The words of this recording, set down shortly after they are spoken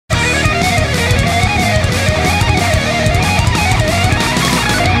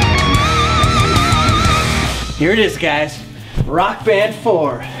Here it is, guys. Rock Band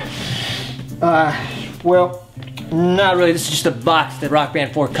 4. Well, not really. This is just a box that Rock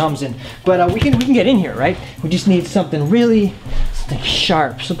Band 4 comes in. But we can get in here, right? We just need something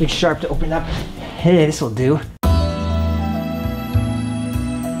sharp to open up. Hey, this will do.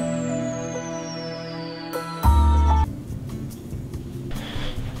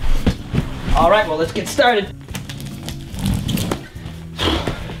 All right, well, let's get started.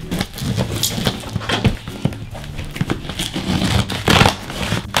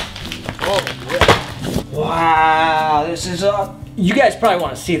 Wow, this is you guys probably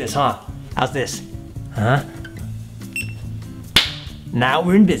want to see this, huh? How's this? Huh? Now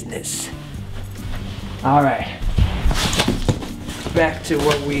we're in business. All right. Back to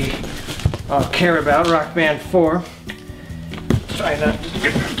what we care about, Rock Band 4. Try not to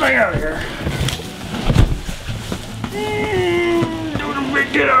get this thing out of here.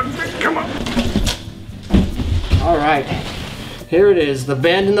 Get out, come on. All right. Here it is, the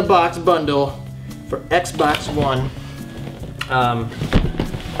Band in the Box bundle for Xbox One.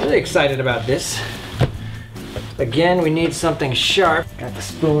 Really excited about this. Again, we need something sharp. Got the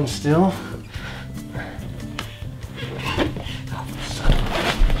spoon still.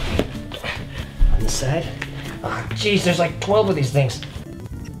 On the side. Oh, geez, there's like 12 of these things.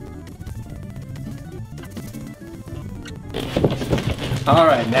 All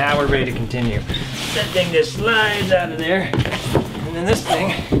right, now we're ready to continue. That thing just slides out of there. And then this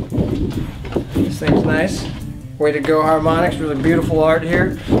thing's nice. Way to go, Harmonix, really beautiful art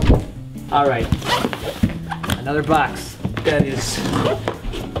here. All right, another box that is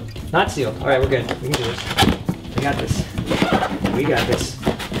not sealed. All right, we're good, we can do this. We got this, we got this.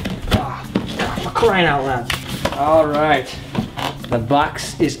 Oh, for crying out loud. All right, the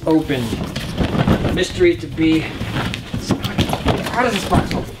box is open. Mystery to be, how does this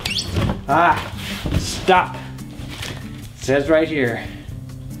box open? Ah, stop. It says right here.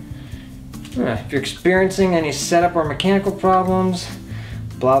 If you're experiencing any setup or mechanical problems,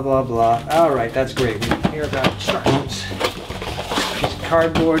 blah, blah, blah. All right, that's great. We hear about instructions. Piece of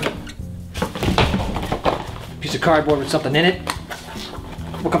cardboard. Piece of cardboard with something in it.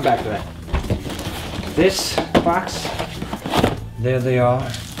 We'll come back to that. This box, there they are.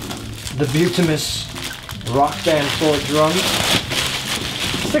 The Butamus Rock Band 4 drums.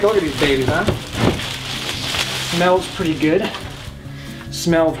 Let's take a look at these babies, huh? Smells pretty good.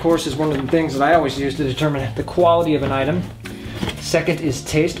 Smell, of course, is one of the things that I always use to determine the quality of an item. Second is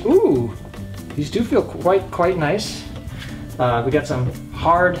taste. Ooh, these do feel quite nice. We got some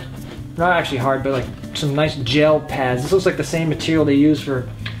hard, not actually hard, but like some nice gel pads. This looks like the same material they use for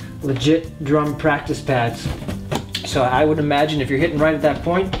legit drum practice pads. So I would imagine if you're hitting right at that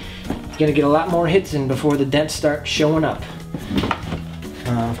point, you're gonna get a lot more hits in before the dents start showing up.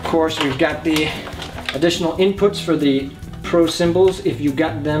 Of course, we've got the additional inputs for the Pro cymbals, if you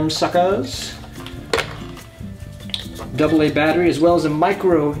got them suckers. AA battery, as well as a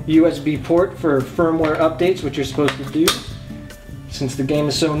micro USB port for firmware updates, which you're supposed to do. Since the game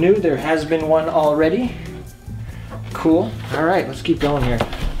is so new, there has been one already. Cool. All right, let's keep going here.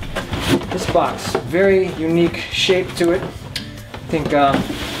 This box, very unique shape to it. I think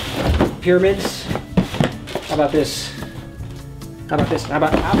pyramids. How about this? How about this? How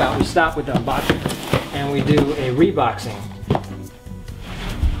about we stop with the unboxing and we do a reboxing.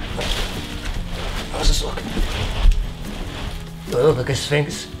 How's this look? Oh, look at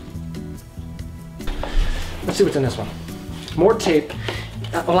Sphinx. Let's see what's in this one. More tape.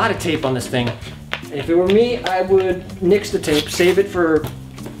 A lot of tape on this thing. If it were me, I would nix the tape, save it for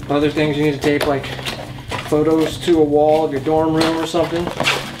other things you need to tape, like photos to a wall of your dorm room or something.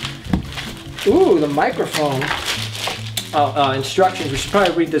 Ooh, the microphone. Oh, instructions. We should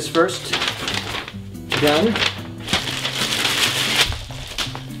probably read this first. Done.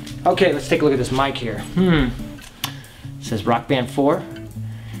 Okay, let's take a look at this mic here. It says Rock Band 4.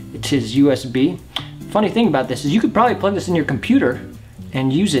 It is USB. Funny thing about this is you could probably plug this in your computer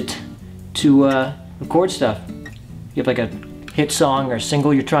and use it to record stuff. You have like a hit song or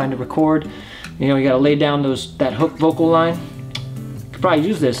single you're trying to record. You know, you gotta lay down that hook vocal line. You could probably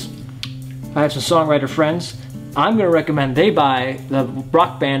use this. I have some songwriter friends. I'm gonna recommend they buy the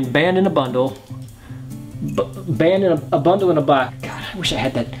Rock Band in a bundle. Band in a bundle in a box. God, I wish I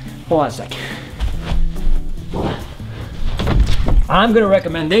had that. Hold on a sec. I'm gonna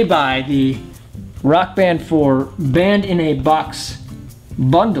recommend they buy the Rock Band 4 Band in a Box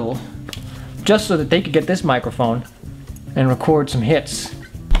bundle just so that they could get this microphone and record some hits.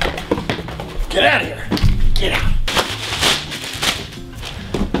 Get out of here. Get out.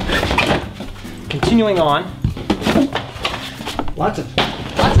 Continuing on. Lots of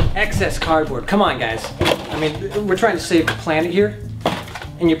excess cardboard. Come on, guys. I mean, we're trying to save the planet here,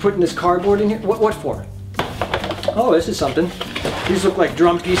 and you're putting this cardboard in here. What for? Oh, this is something. These look like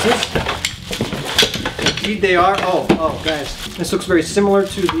drum pieces. Indeed they are. Oh, guys, this looks very similar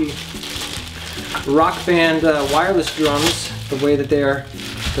to the Rock Band wireless drums, the way that they're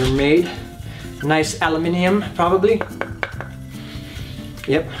made. Nice aluminium, probably.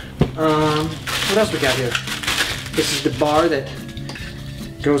 Yep. What else we got here? This is the bar that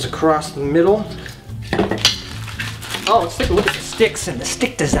goes across the middle. Oh, let's take a look at the sticks and the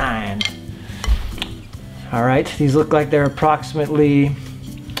stick design. All right, these look like they're approximately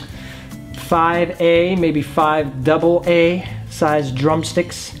 5A, maybe 5AA size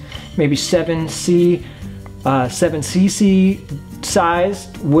drumsticks, maybe 7cc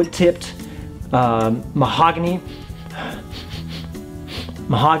sized wood-tipped mahogany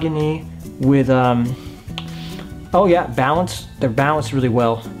with oh yeah, balance. They're balanced really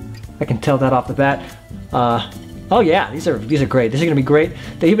well. I can tell that off the bat. Oh yeah, these are great. These are gonna be great.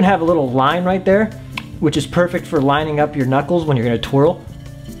 They even have a little line right there, which is perfect for lining up your knuckles when you're gonna twirl.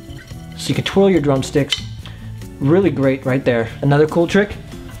 So you can twirl your drumsticks. Really great right there. Another cool trick.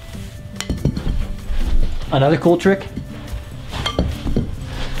 Another cool trick.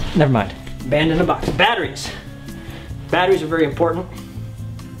 Never mind. Band in a box. Batteries. Batteries are very important.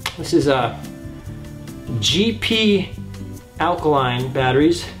 This is GP alkaline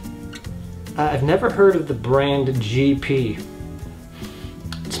batteries. I've never heard of the brand GP.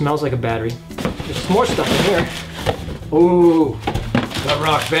 It smells like a battery. There's more stuff in here. Ooh, the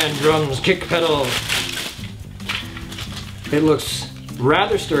Rock Band drums kick pedal. It looks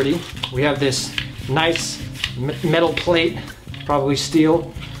rather sturdy. We have this nice metal plate, probably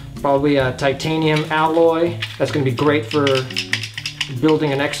steel, probably a titanium alloy. That's going to be great for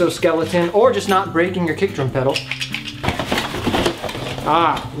building an exoskeleton or just not breaking your kick drum pedal.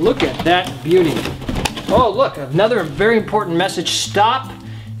 Ah, look at that beauty. Oh, look, another very important message. Stop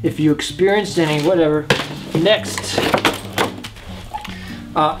if you experienced any whatever. Next.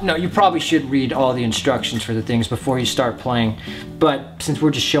 No, you probably should read all the instructions for the things before you start playing. But since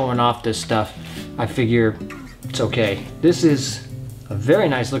we're just showing off this stuff, I figure it's okay. This is a very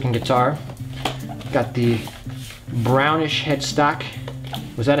nice looking guitar. Got the brownish headstock.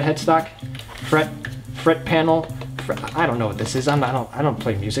 Was that a headstock? Fret panel. I don't know what this is. I don't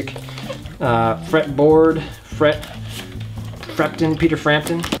play music. Fretboard. Frampton. Peter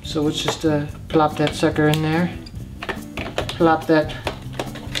Frampton. So let's just plop that sucker in there. Plop that.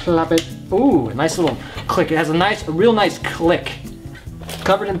 Plop it. Ooh, a nice little click. It has a real nice click.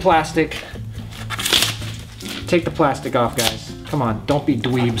 Covered in plastic. Take the plastic off, guys. Come on, don't be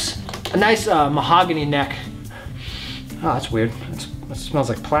dweebs. A nice mahogany neck. Oh, that's weird. That smells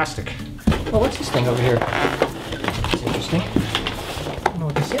like plastic. Oh, what's this thing over here? That's interesting. I don't know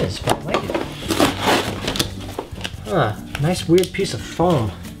what this is, but I like it. Huh, nice weird piece of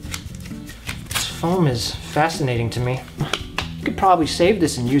foam. This foam is fascinating to me. You could probably save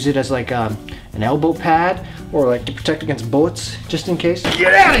this and use it as like an elbow pad or like to protect against bullets, just in case.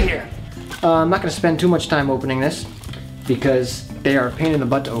 Get out of here! I'm not gonna spend too much time opening this because they are a pain in the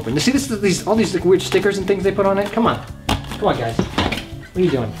butt to open. You see all these like, weird stickers and things they put on it? Come on. Come on, guys. What are you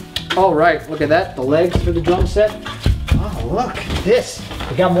doing? All right, look at that. The legs for the drum set. Oh, look at this.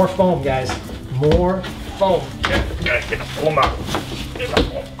 We got more foam, guys. More foam. Get the foam out.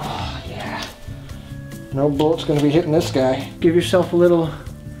 Oh, yeah. No bullet's gonna be hitting this guy. Give yourself a little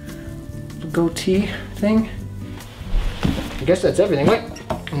goatee thing. I guess that's everything. Wait.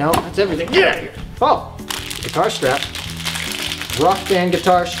 No, that's everything. Get out of here. Oh, guitar strap. Rock Band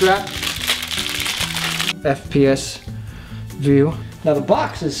guitar strap. FPS view. Now the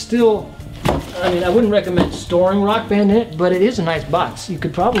box is still, I mean, I wouldn't recommend storing Rock Band in it, but it is a nice box. You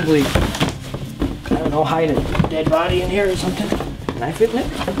could probably, I don't know, hide a dead body in here or something. Can I fit in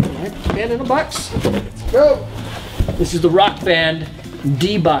it? Can I fit in a box? Let's go. This is the Rock Band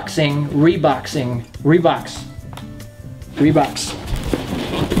deboxing, rebox.